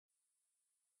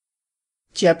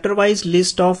chapter-wise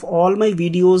list of all my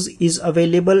videos is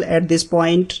available at this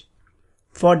point.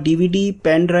 For DVD,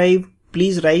 pen drive,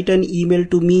 please write an email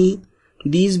to me.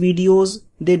 These videos,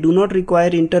 they do not require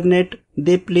internet,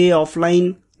 they play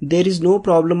offline, there is no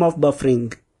problem of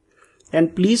buffering.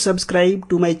 And please subscribe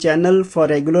to my channel for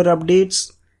regular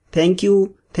updates. Thank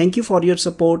you for your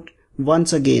support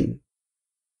once again.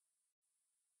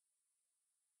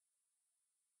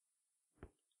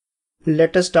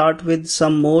 Let us start with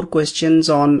some more questions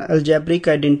on algebraic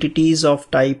identities of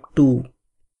type 2.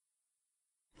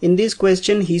 In this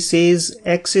question he says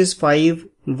x is 5,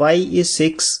 y is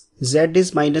 6, z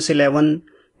is minus 11,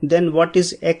 then what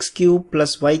is x cube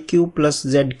plus y cube plus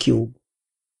z cube?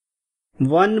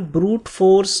 One brute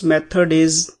force method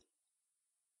is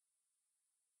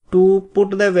to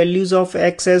put the values of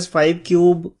x as 5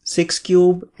 cube, 6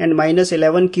 cube and minus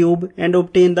 11 cube and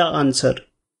obtain the answer.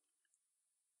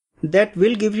 That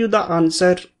will give you the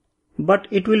answer, but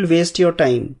it will waste your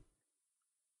time.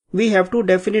 We have to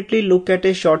definitely look at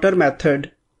a shorter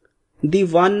method, the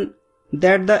one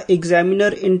that the examiner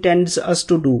intends us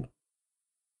to do.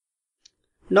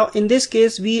 Now in this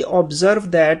case we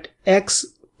observe that x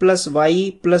plus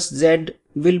y plus z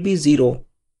will be 0.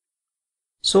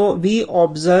 So we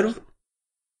observe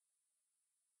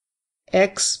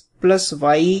x plus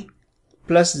y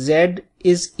plus z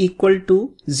is equal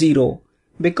to 0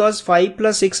 because 5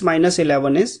 plus 6 minus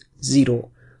 11 is 0.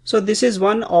 So this is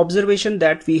one observation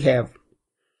that we have.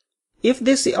 If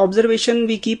this observation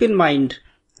we keep in mind,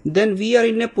 then we are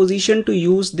in a position to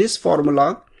use this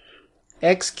formula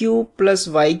x cube plus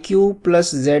y cube plus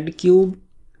z cube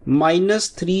minus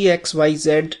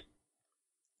 3xyz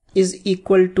is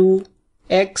equal to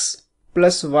x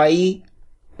plus y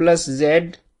plus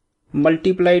z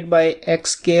multiplied by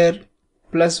x square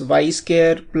plus y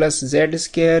square plus z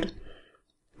square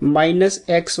minus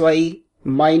xy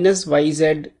minus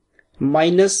yz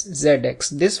minus zx.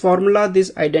 This formula,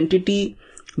 this identity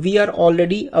we are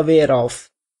already aware of.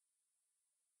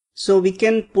 So we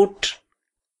can put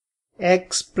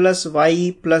x plus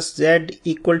y plus z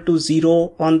equal to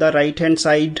 0 on the right hand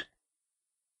side.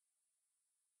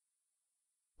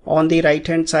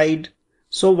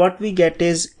 So what we get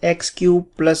is x cube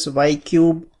plus y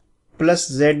cube plus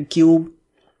z cube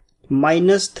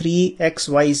minus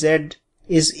 3xyz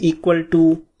is equal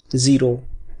to 0.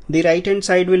 The right hand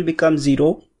side will become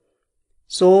 0.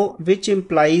 So which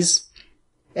implies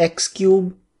x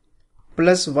cube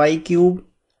plus y cube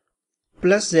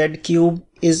plus z cube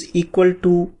is equal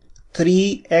to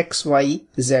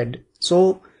 3xyz.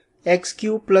 So x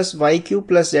cube plus y cube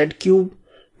plus z cube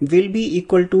will be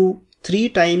equal to 3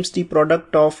 times the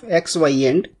product of x, y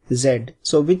and z.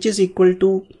 So which is equal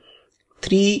to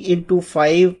 3 into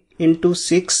 5 into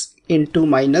 6 into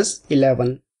minus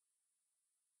 11.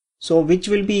 So which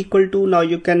will be equal to, now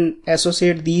you can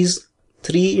associate these,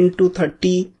 3 into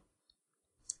 30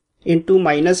 into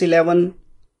minus 11,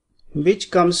 which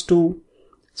comes to,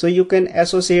 so you can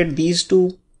associate these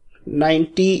two,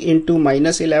 90 into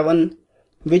minus 11,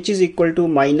 which is equal to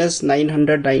minus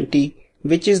 990,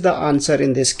 which is the answer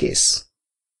in this case.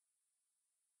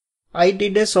 I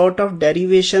did a sort of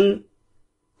derivation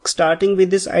starting with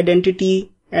this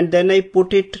identity and then I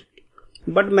put it,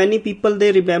 but many people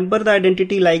they remember the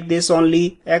identity like this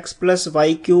only, x plus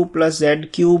y cube plus z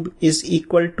cube is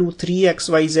equal to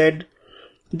 3xyz.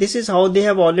 This is how they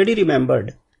have already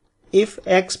remembered if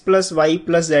x plus y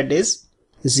plus z is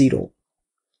 0.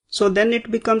 So then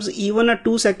it becomes even a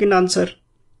 2-second answer.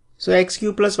 So x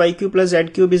cube plus y cube plus z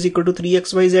cube is equal to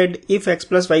 3xyz if x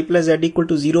plus y plus z equal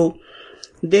to 0.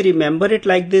 They remember it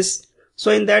like this.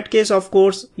 So in that case, of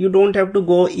course, you don't have to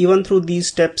go even through these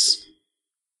steps.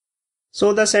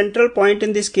 So the central point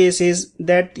in this case is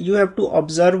that you have to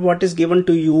observe what is given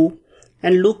to you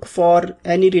and look for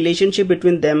any relationship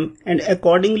between them and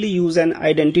accordingly use an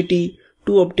identity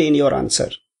to obtain your answer.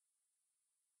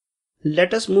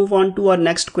 Let us move on to our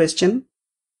next question.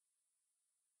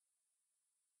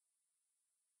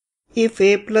 If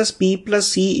a plus b plus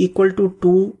c equal to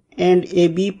 2 and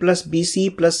ab plus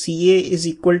bc plus ca is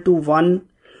equal to 1,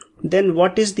 then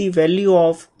what is the value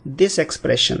of this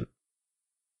expression?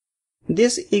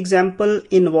 This example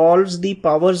involves the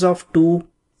powers of 2,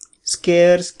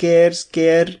 square, square,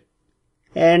 square,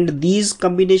 and these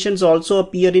combinations also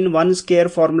appear in one square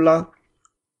formula,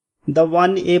 the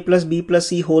one a plus b plus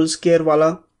c whole square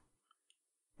wala.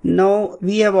 Now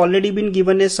we have already been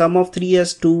given a sum of 3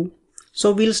 as 2.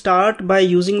 So we'll start by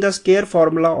using the square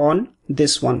formula on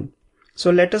this one.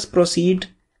 So let us proceed.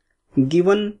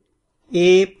 Given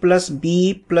a plus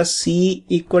b plus c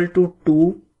equal to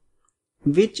 2,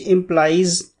 which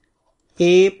implies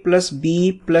a plus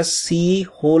b plus c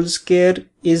whole square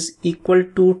is equal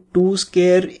to 2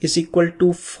 square is equal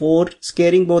to 4,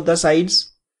 squaring both the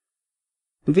sides,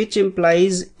 which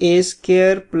implies a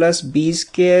square plus b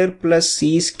square plus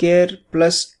c square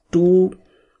plus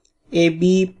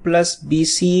 2ab plus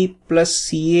bc plus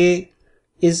ca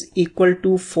is equal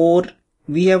to 4.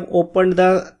 We have opened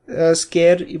the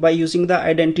square by using the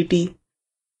identity.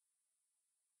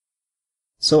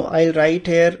 So I'll write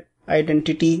here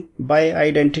identity by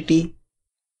identity,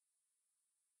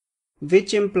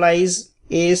 which implies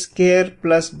a square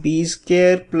plus b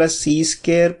square plus c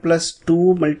square plus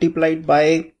 2 multiplied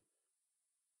by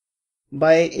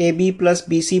ab plus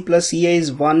bc plus ca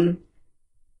is 1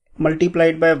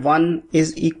 multiplied by 1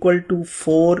 is equal to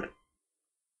 4,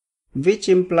 which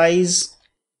implies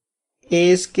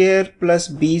a square plus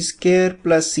b square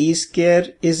plus c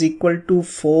square is equal to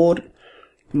 4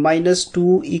 minus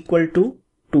 2 equal to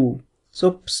 2.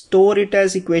 So store it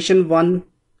as equation 1.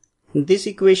 This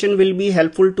equation will be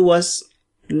helpful to us.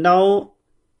 Now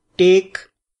take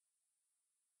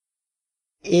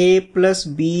a plus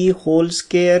b whole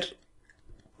square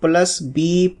plus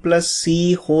b plus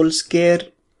c whole square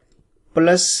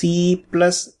plus c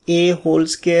plus a whole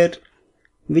square,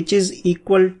 which is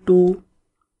equal to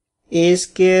a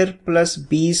square plus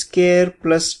b square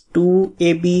plus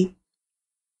 2ab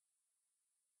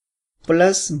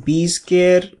plus b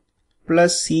square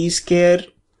plus c square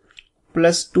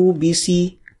plus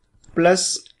 2bc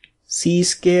plus c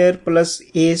square plus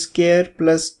a square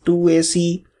plus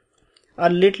 2ac. A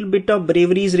little bit of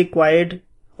bravery is required,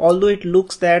 although it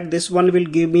looks that this one will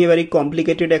give me a very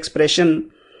complicated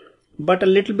expression, but a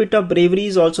little bit of bravery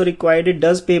is also required. It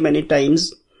does pay many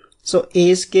times. So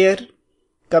a square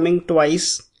coming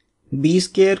twice, b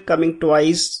square coming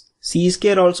twice, c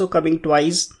square also coming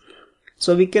twice.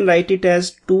 So we can write it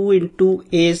as 2 into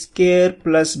a square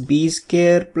plus b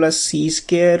square plus c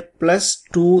square plus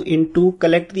 2 into,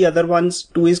 collect the other ones,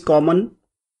 2 is common,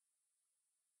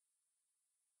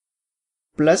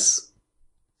 plus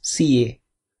ca.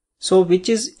 So which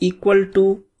is equal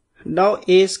to, now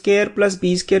a square plus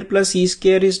b square plus c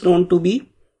square is known to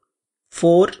be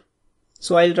 4.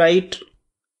 So I'll write,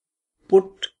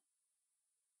 put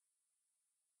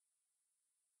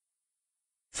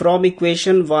from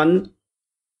equation 1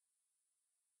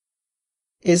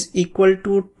 is equal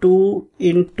to 2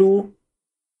 into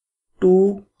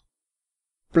 2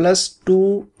 plus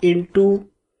 2 into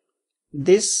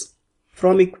this,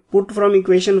 put from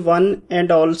equation 1,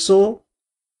 and also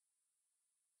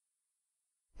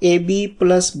AB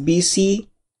plus BC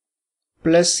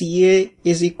plus CA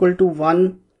is equal to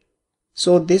 1.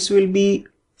 So this will be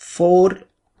 4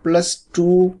 plus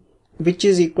 2, which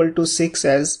is equal to 6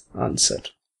 as answer.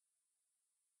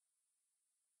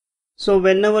 So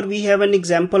whenever we have an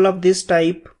example of this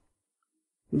type,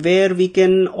 where we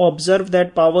can observe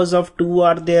that powers of 2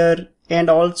 are there and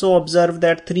also observe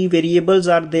that 3 variables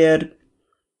are there,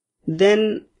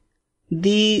 then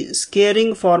the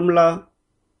squaring formula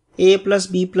a plus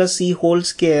b plus c whole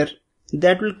square,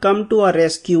 that will come to our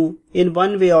rescue in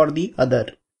one way or the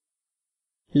other.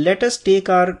 Let us take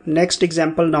our next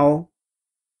example now.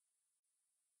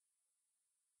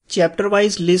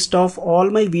 Chapter-wise list of all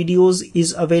my videos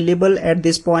is available at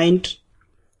this point.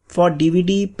 For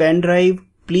DVD, pen drive,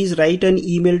 please write an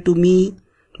email to me.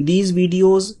 These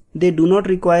videos, they do not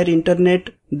require internet,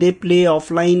 they play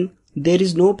offline, there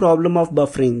is no problem of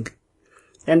buffering.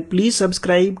 And please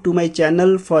subscribe to my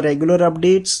channel for regular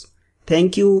updates.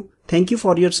 Thank you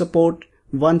for your support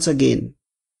once again.